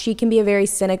 She can be a very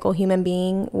cynical human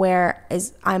being,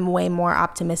 whereas I'm way more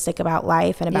optimistic about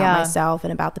life and about myself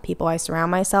and about the people I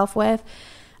surround myself with.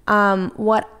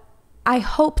 What I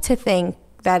hope to think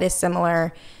that is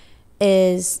similar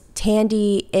is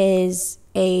Tandy is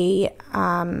a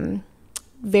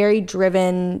very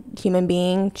driven human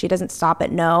being. She doesn't stop at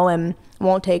no and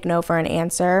won't take no for an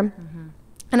answer.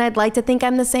 And I'd like to think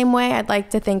I'm the same way. I'd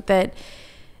like to think that,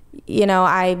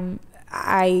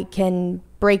 I can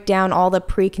break down all the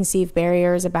preconceived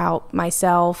barriers about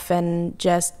myself and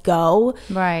just go.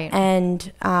 Right.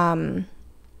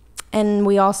 And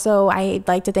we also, I'd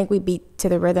like to think we beat to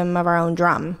the rhythm of our own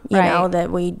drum, that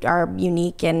we are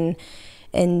unique in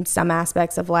some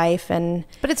aspects of life.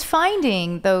 But it's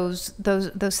finding those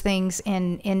things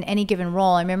in any given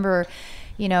role. I remember,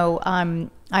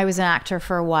 I was an actor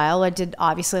for a while. I did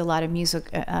obviously a lot of music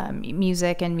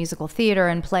and musical theater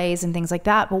and plays and things like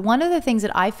that. But one of the things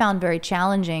that I found very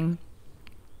challenging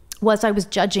was I was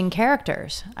judging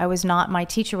characters. My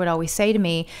teacher would always say to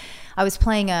me, I was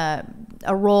playing a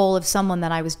role of someone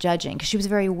that I was judging because she was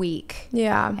very weak.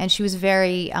 Yeah. And she was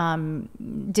very,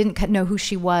 didn't know who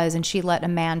she was, and she let a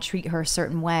man treat her a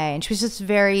certain way. And she was just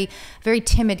very, very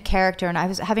timid character. And I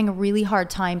was having a really hard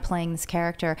time playing this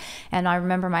character. And I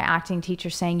remember my acting teacher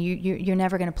saying, you're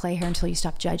never going to play her until you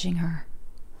stop judging her.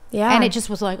 Yeah. And it just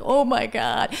was like, oh my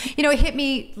God. It hit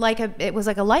me it was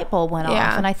like a light bulb went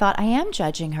off. And I thought, I am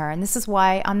judging her. And this is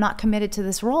why I'm not committed to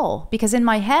this role. Because in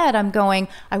my head, I'm going,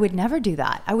 I would never do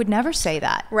that. I would never say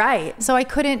that. Right. So I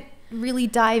couldn't really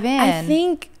dive in. I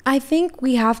think I think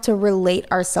we have to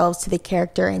relate ourselves to the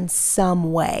character in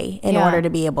some way in order to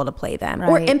be able to play them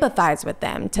or empathize with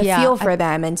them, to feel for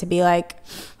them and to be like,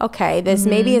 okay, this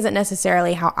maybe isn't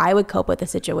necessarily how I would cope with the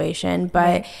situation,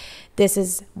 but this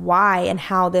is why and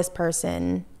how this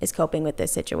person is coping with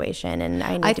this situation. And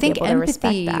I need to be able to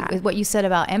respect that. What you said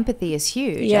about empathy is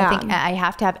huge. Yeah. I think I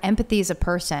have to have empathy as a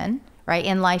person, right,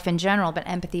 in life in general, but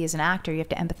empathy as an actor, you have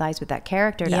to empathize with that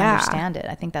character to understand it.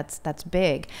 I think that's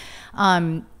big.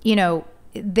 You know,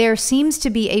 there seems to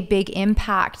be a big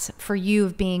impact for you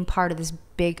of being part of this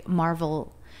big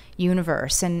Marvel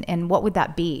universe, and what would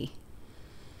that be?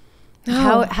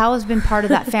 How has been part of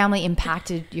that family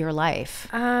impacted your life?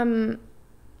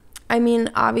 I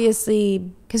mean, obviously,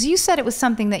 because you said it was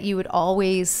something that you would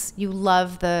always, you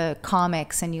love the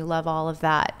comics and you love all of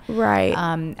that, right?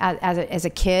 As a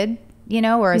kid, you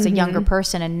know, or as a younger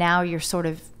person, and now you're sort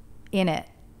of in it.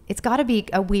 It's got to be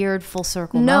a weird full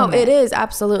circle moment. No, it is,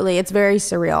 absolutely. It's very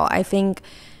surreal. I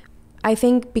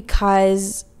think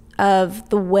because of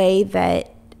the way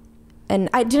that, and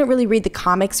I didn't really read the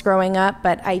comics growing up,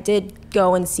 but I did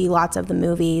go and see lots of the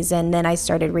movies, and then I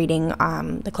started reading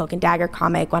the Cloak and Dagger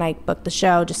comic when I booked the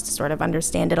show, just to sort of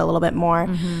understand it a little bit more.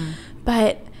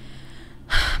 But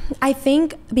I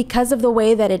think because of the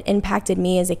way that it impacted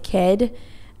me as a kid,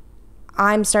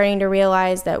 I'm starting to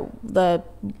realize that the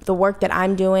work that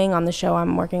I'm doing on the show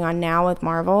I'm working on now with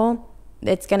Marvel,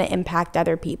 it's going to impact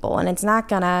other people, and it's not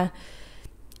going to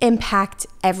impact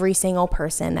every single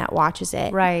person that watches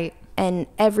it. Right. And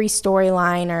every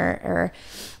storyline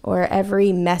or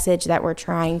every message that we're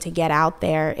trying to get out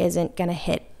there isn't going to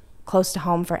hit close to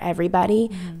home for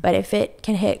everybody. But if it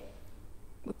can hit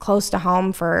close to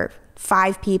home for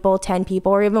 5 people, 10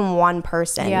 people, or even one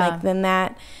person, like, then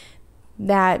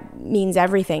that means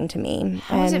everything to me.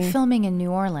 How is it filming in New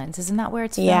Orleans? Isn't that where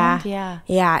it's filmed? Yeah.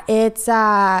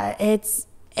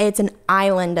 It's an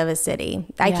island of a city.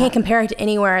 I can't compare it to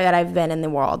anywhere that I've been in the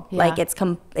world. Like, it's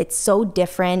so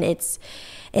different.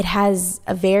 It has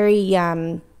a very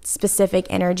specific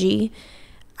energy.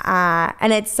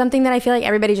 And it's something that I feel like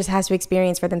everybody just has to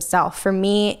experience for themselves. For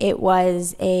me,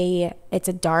 it's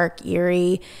a dark,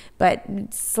 eerie, but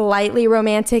slightly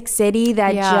romantic city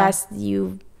that it's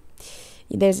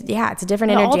a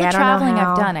different energy. All the traveling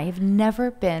I've done, I have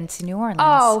never been to New Orleans.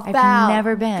 Oh, I've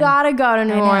never been. Gotta go to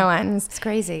New Orleans. It's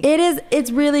crazy.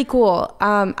 It's really cool.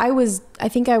 I was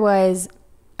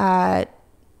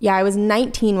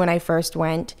 19 when I first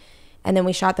went, and then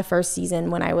we shot the first season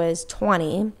when I was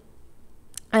 20.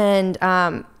 And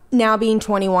now being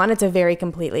 21, it's a very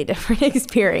completely different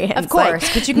experience. Of course,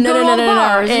 because you can go to all the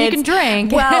bars and you can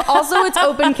drink. Well, also it's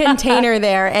open container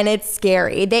there, and it's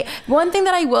scary. One thing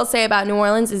that I will say about New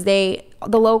Orleans is the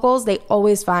locals, they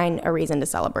always find a reason to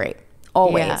celebrate.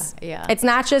 Always. Yeah. It's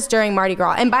not just during Mardi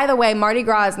Gras. And by the way, Mardi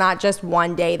Gras is not just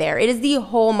one day there. It is the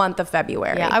whole month of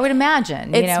February. Yeah, I would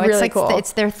imagine. It's really like cool.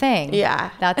 It's their thing. Yeah.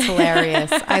 That's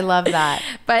hilarious. I love that.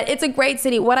 But it's a great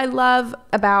city. What I love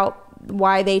about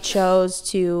why they chose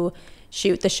to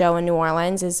shoot the show in New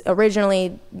Orleans is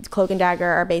originally Cloak and Dagger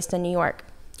are based in New York,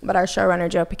 but our showrunner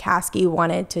Joe Pikaski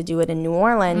wanted to do it in New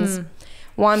Orleans.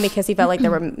 One, because he felt like there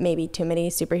were maybe too many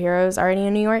superheroes already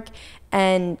in New York,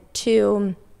 and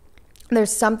 2,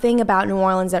 there's something about New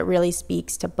Orleans that really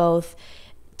speaks to both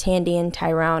Tandy and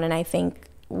Tyrone. And I think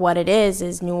what it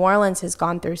is New Orleans has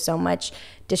gone through so much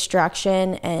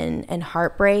destruction and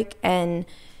heartbreak, and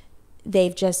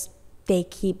they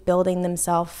keep building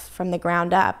themselves from the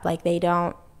ground up. Like, they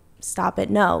don't stop at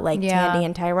Tandy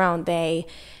and Tyrone, they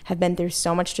have been through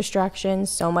so much destruction,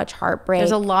 so much heartbreak.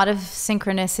 There's a lot of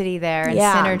synchronicity there and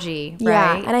synergy, right?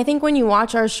 Yeah, and I think when you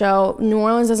watch our show, New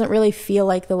Orleans doesn't really feel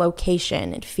like the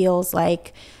location. It feels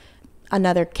like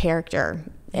another character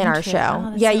in our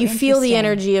show. You feel the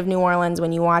energy of New Orleans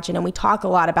when you watch it, and we talk a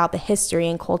lot about the history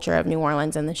and culture of New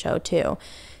Orleans in the show too.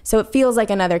 So it feels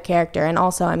like another character. And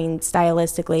also, I mean,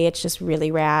 stylistically, it's just really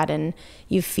rad, and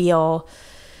you feel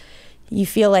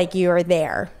like you're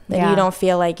there. Like, you don't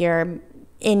feel like you're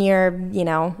in your,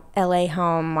 LA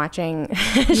home watching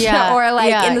a show, or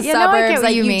in the suburbs.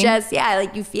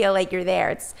 Like, you feel like you're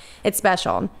there. It's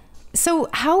special. So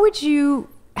how would you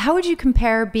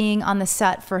compare being on the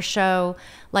set for a show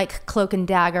like Cloak and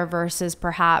Dagger versus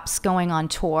perhaps going on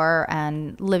tour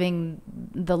and living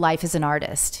the life as an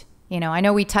artist? I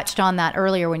know we touched on that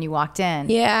earlier when you walked in.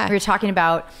 Yeah. We were talking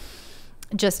about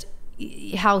just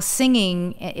how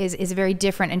singing is very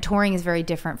different, and touring is very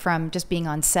different from just being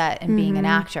on set and being an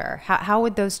actor. How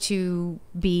would those two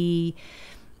be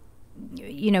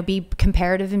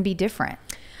comparative and be different?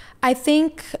 I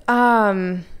think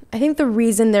the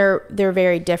reason they're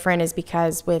very different is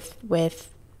because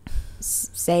with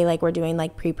say like we're doing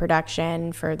like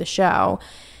pre-production for the show,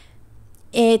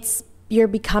 you're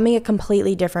becoming a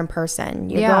completely different person.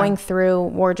 You're going through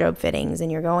wardrobe fittings,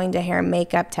 and you're going to hair and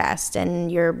makeup test,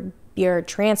 and you're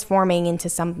transforming into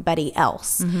somebody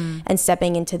else and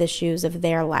stepping into the shoes of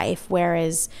their life.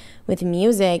 Whereas with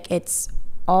music, it's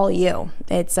all you.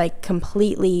 It's like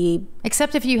completely,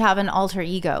 except if you have an alter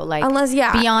ego, like unless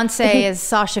Beyonce is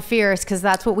Sasha Fierce, because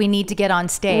that's what we need to get on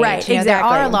stage. Right, exactly. There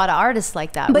are a lot of artists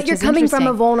like that, but you're coming from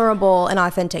a vulnerable and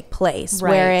authentic place.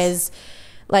 Right. Whereas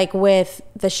like with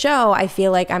the show, I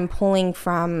feel like I'm pulling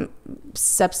from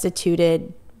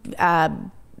substituted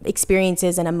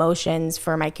experiences and emotions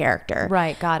for my character.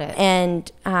 Right, got it.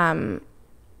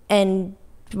 And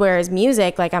whereas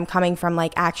music, like I'm coming from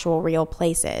like actual real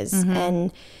places.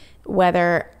 And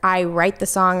whether I write the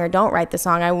song or don't write the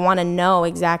song, I want to know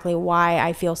exactly why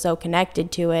I feel so connected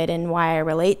to it and why I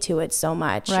relate to it so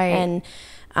much. Right.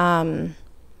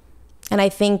 And I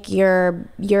think you're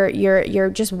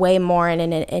just way more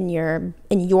in your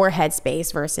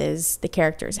headspace versus the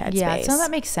character's headspace. Yeah, so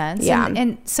that makes sense. Yeah.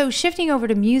 And so shifting over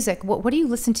to music, what do you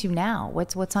listen to now?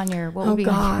 What's on your on your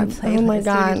playlist? Oh my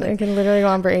God, I can literally go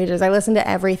on for ages. I listen to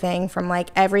everything from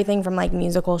like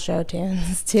musical show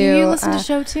tunes to. Do you listen to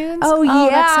show tunes? Oh yeah,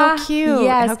 that's so cute.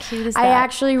 Yes, how cute is that? I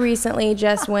actually recently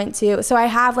just went to. So I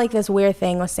have like this weird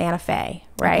thing with Santa Fe,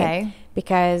 right? Okay.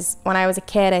 Because when I was a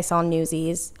kid, I saw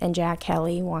Newsies, and Jack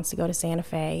Kelly wants to go to Santa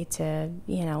Fe to,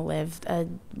 you know, live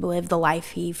the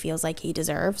life he feels like he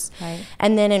deserves. Right.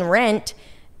 And then in Rent,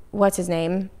 what's his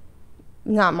name?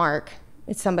 Not Mark.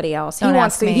 It's somebody else. Don't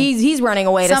ask me. He's running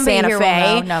away Somebody to Santa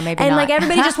Fe. Will know. No, maybe and not. like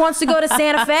everybody just wants to go to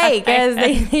Santa Fe because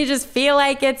they just feel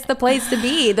like it's the place to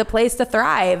be, the place to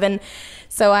thrive. And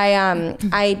so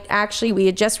we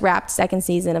had just wrapped second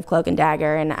season of Cloak and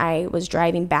Dagger, and I was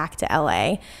driving back to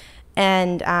LA.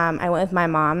 And I went with my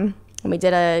mom, and we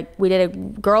did a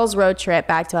girls' road trip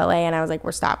back to LA, and I was like,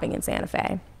 we're stopping in Santa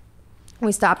Fe.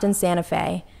 We stopped in Santa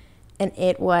Fe, and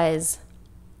it was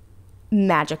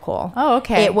magical. Oh,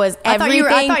 okay. It was everything.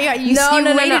 I thought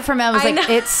you waited for me. I was like,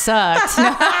 it sucked. No,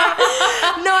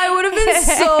 I would have been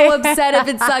so upset if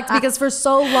it sucked, because for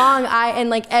so long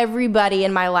everybody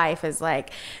in my life is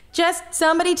like, just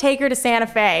somebody take her to Santa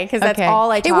Fe, because that's all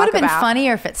I talk about. It would have been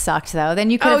funnier if it sucked, though. Then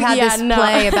you could have had this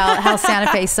play about how Santa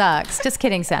Fe sucks. Just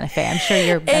kidding, Santa Fe. I'm sure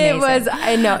you're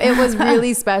amazing. It was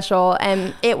really special,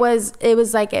 and it was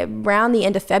like around the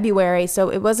end of February, so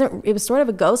it was sort of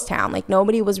a ghost town. Like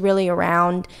nobody was really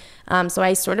around. So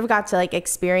I sort of got to like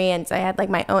experience, I had like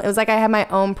my own, it was like I had my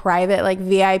own private like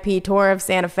VIP tour of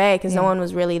Santa Fe, because no one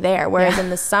was really there. Whereas in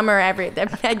the summer, I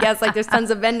guess like there's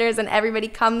tons of vendors and everybody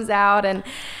comes out.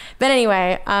 But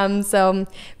anyway, so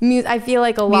I feel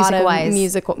like a lot of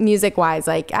music wise,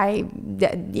 like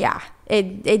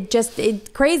it's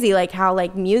crazy like how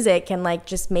like music can like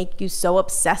just make you so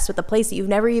obsessed with a place that you've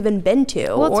never even been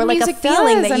to, or like a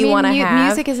feeling that you want to have.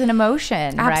 Music is an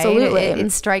emotion, absolutely. Right?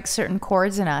 It strikes certain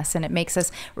chords in us, and it makes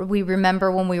us. We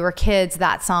remember when we were kids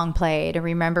that song played, and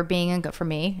remember being in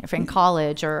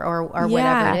college or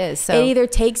whatever it is. So it either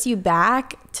takes you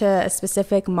back to a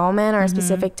specific moment or a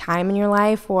specific time in your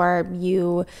life, or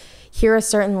you hear a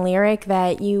certain lyric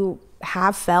that you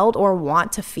have felt or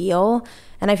want to feel.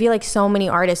 And I feel like so many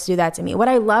artists do that to me. What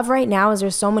I love right now is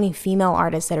there's so many female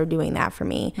artists that are doing that for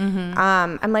me.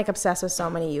 I'm like obsessed with so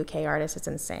many UK artists. It's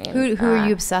insane. Who are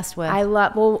you obsessed with? I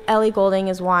love, Ellie Goulding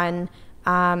is one.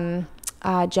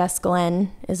 Jess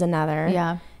Glenn is another.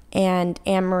 Yeah. And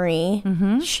Anne-Marie,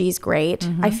 she's great.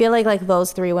 I feel like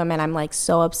those three women I'm like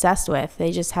so obsessed with.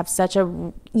 They just have such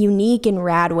a unique and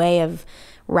rad way of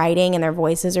writing, and their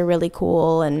voices are really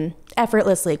cool and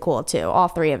effortlessly cool too. All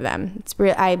three of them. It's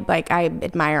real. I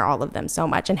admire all of them so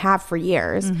much, and have for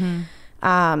years.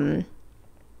 But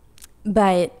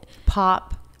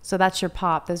pop. So that's your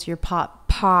pop. Those are your pop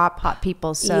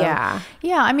people. So yeah.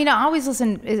 I mean, I always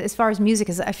listen as far as music,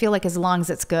 as I feel like as long as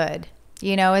it's good.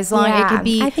 You know, as long it could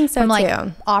be, I think so from like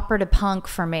too. Opera to punk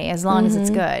for me, as long as it's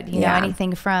good. You know,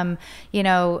 anything from, you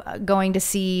know, going to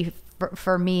see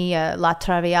for me La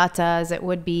Traviata as it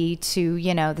would be to,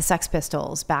 you know, the Sex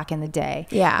Pistols back in the day.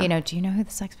 Yeah. You know, do you know who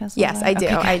the Sex Pistols are? I do.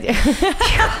 Okay. I do.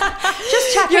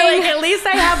 Just checking. You're like, at least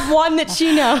I have one that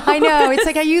she knows. I know. It's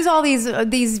like I use all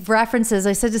these references.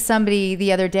 I said to somebody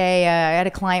the other day, I had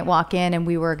a client walk in and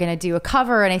we were going to do a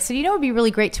cover, and I said, you know, it would be really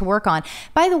great to work on.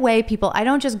 By the way, people, I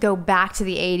don't just go back to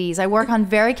the 80s. I work on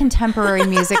very contemporary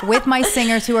music with my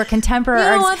singers who are contemporary.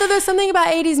 You know what? There's something about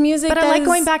 80s music, but I like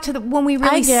going back to when we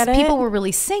really people were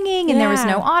really singing, and there was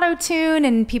no auto tune,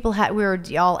 and we were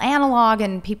all analog,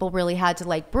 and people really had to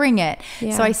like bring it.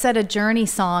 So I said a Journey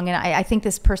song, and I think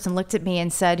this person looked at me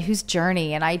and said, who's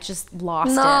journey, and I just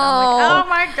lost No. it. I'm like, oh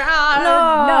my God,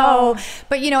 No. no.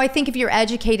 But, you know, I think if you're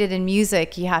educated in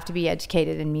music, you have to be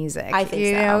educated in music. I think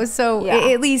you so. know? So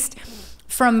Yeah. at least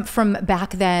from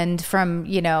back then, from,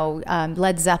 you know,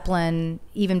 Led Zeppelin,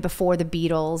 even before the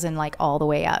Beatles, and like all the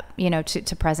way up, you know,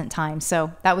 to present time.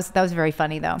 So that was very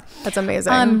funny though. That's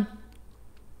amazing.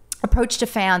 Approach to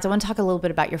fans. I want to talk a little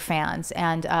bit about your fans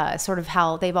and sort of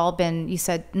how they've all been, you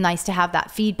said, nice to have that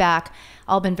feedback,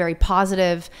 all been very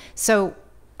positive. So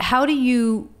how do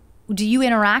you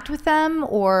interact with them,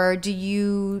 or do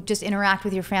you just interact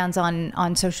with your fans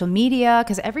on social media?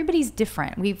 Because everybody's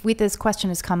different. This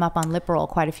question has come up on LipRoll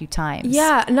quite a few times.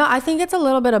 Yeah, no, I think it's a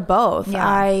little bit of both.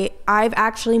 Yeah.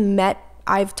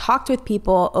 I've talked with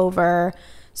people over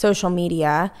social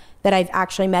media that I've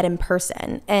actually met in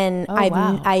person, and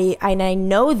wow. I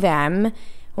know them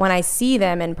when I see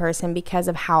them in person because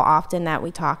of how often that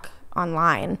we talk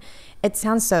online. It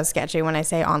sounds so sketchy when I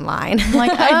say online.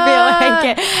 Like, I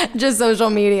feel like just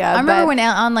social media. I remember when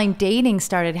online dating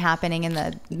started happening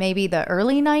in maybe the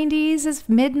early 90s,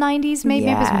 mid 90s, maybe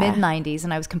it was mid 90s,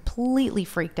 and I was completely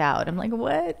freaked out. I'm like,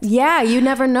 what? Yeah, you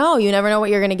never know. You never know what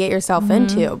you're going to get yourself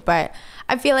into. But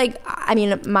I feel like, I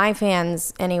mean, my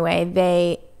fans anyway,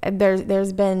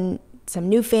 there's been some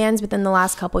new fans within the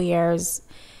last couple years,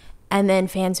 and then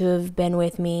fans who have been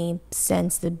with me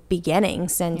since the beginning,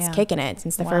 since Kicking It,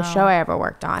 since the first show I ever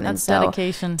worked on. That's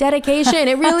dedication. Dedication,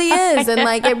 it really is. And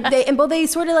like, they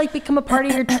sort of like become a part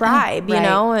of your tribe, you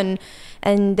know,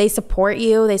 and they support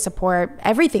you. They support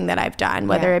everything that I've done,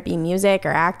 whether it be music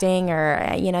or acting,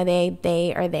 or, you know,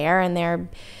 they are there, and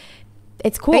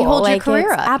it's cool. They hold like, your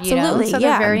career up, absolutely. you know? So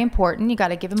they're very important. You got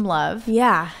to give them love.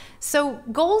 Yeah. So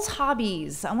goals,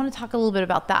 hobbies, I want to talk a little bit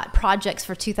about that. Projects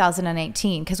for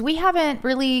 2018, because we haven't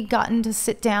really gotten to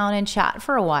sit down and chat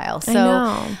for a while. So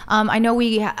I know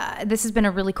this has been a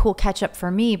really cool catch up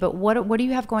for me, but what do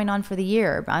you have going on for the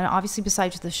year? Obviously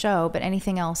besides the show, but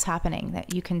anything else happening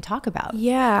that you can talk about?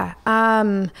 Yeah.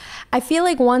 I feel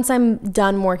like once I'm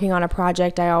done working on a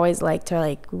project, I always like to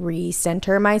like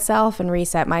recenter myself and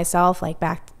reset myself, like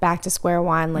back to square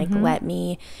one, like let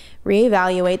me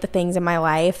reevaluate the things in my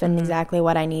life and exactly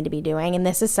what I need to be doing. And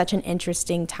this is such an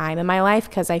interesting time in my life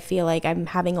because I feel like I'm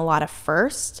having a lot of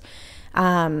firsts.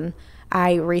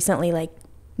 I recently like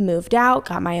moved out,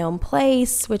 got my own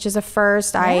place, which is a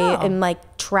first. I am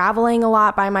like traveling a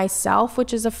lot by myself,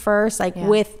 which is a first, like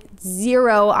with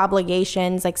zero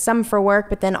obligations, like some for work,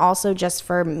 but then also just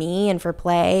for me and for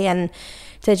play and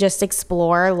to just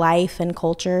explore life and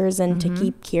cultures and to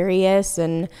keep curious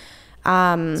and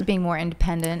it's being more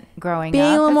independent, growing up. Being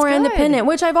a little more good. independent,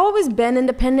 which I've always been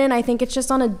independent. I think it's just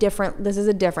on this is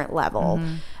a different level.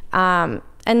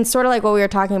 And sort of like what we were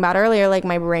talking about earlier, like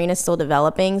my brain is still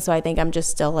developing. So I think I'm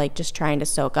just still like just trying to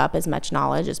soak up as much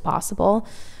knowledge as possible.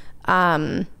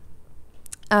 So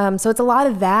it's a lot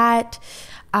of that.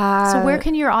 So where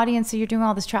can your audience, so you're doing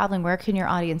all this traveling, where can your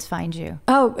audience find you?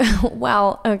 Oh,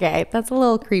 well, okay. That's a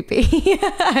little creepy.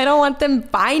 I don't want them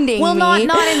finding me. Well, not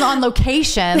on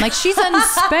location. Like she's in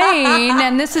Spain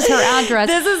and this is her address.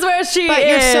 This is where she is. But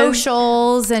your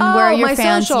socials and where your my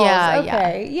fans. Socials. Yeah,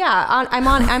 okay. Yeah. I'm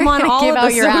on all Give of out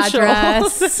the your socials.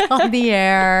 address on the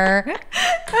air.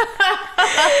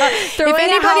 If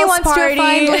anybody wants to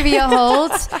find Olivia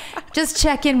Holt, just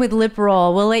check in with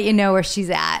LipRoll. We'll let you know where she's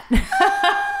at.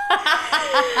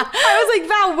 I was like,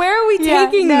 Val, where are we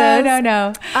taking this?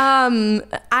 No.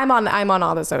 I'm on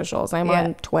all the socials. I'm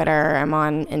on Twitter. I'm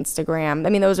on Instagram. I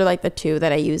mean, those are like the two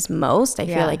that I use most. I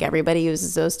feel like everybody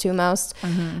uses those two most.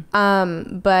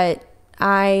 But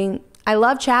I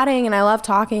love chatting and I love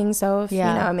talking. So if, you know,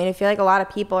 I mean, I feel like a lot of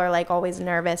people are like always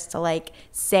nervous to like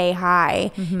say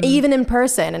hi, even in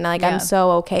person, and like I'm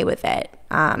so okay with it.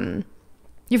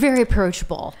 You're very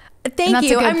approachable. Thank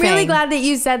you. I'm really glad that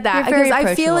you said that because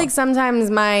I feel like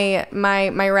sometimes my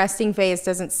resting face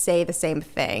doesn't say the same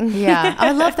thing. Yeah,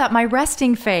 I love that. My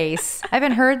resting face. I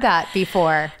haven't heard that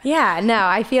before. Yeah, no,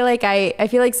 I feel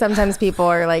like sometimes people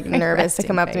are like nervous to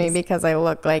come up to me because I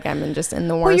look like I'm in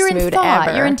the worst you're in mood thought.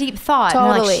 ever. You're in deep thought.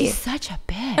 Totally. And like, she's such a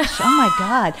bitch. Oh my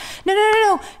God.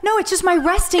 No, it's just my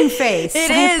resting face.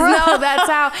 It is. No, that's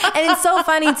how. And it's so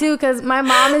funny too because my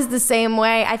mom is the same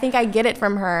way. I think I get it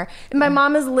from her. And my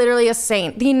mom is literally a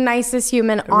saint, the nicest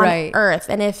human on earth.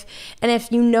 And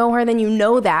if you know her, then you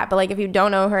know that. But like if you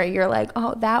don't know her, you're like,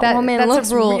 oh, that woman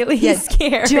looks really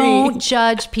scary. Don't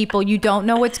judge people. You don't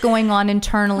know what's going on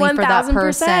internally for that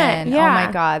person. Yeah. Oh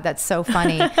my God, that's so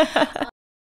funny.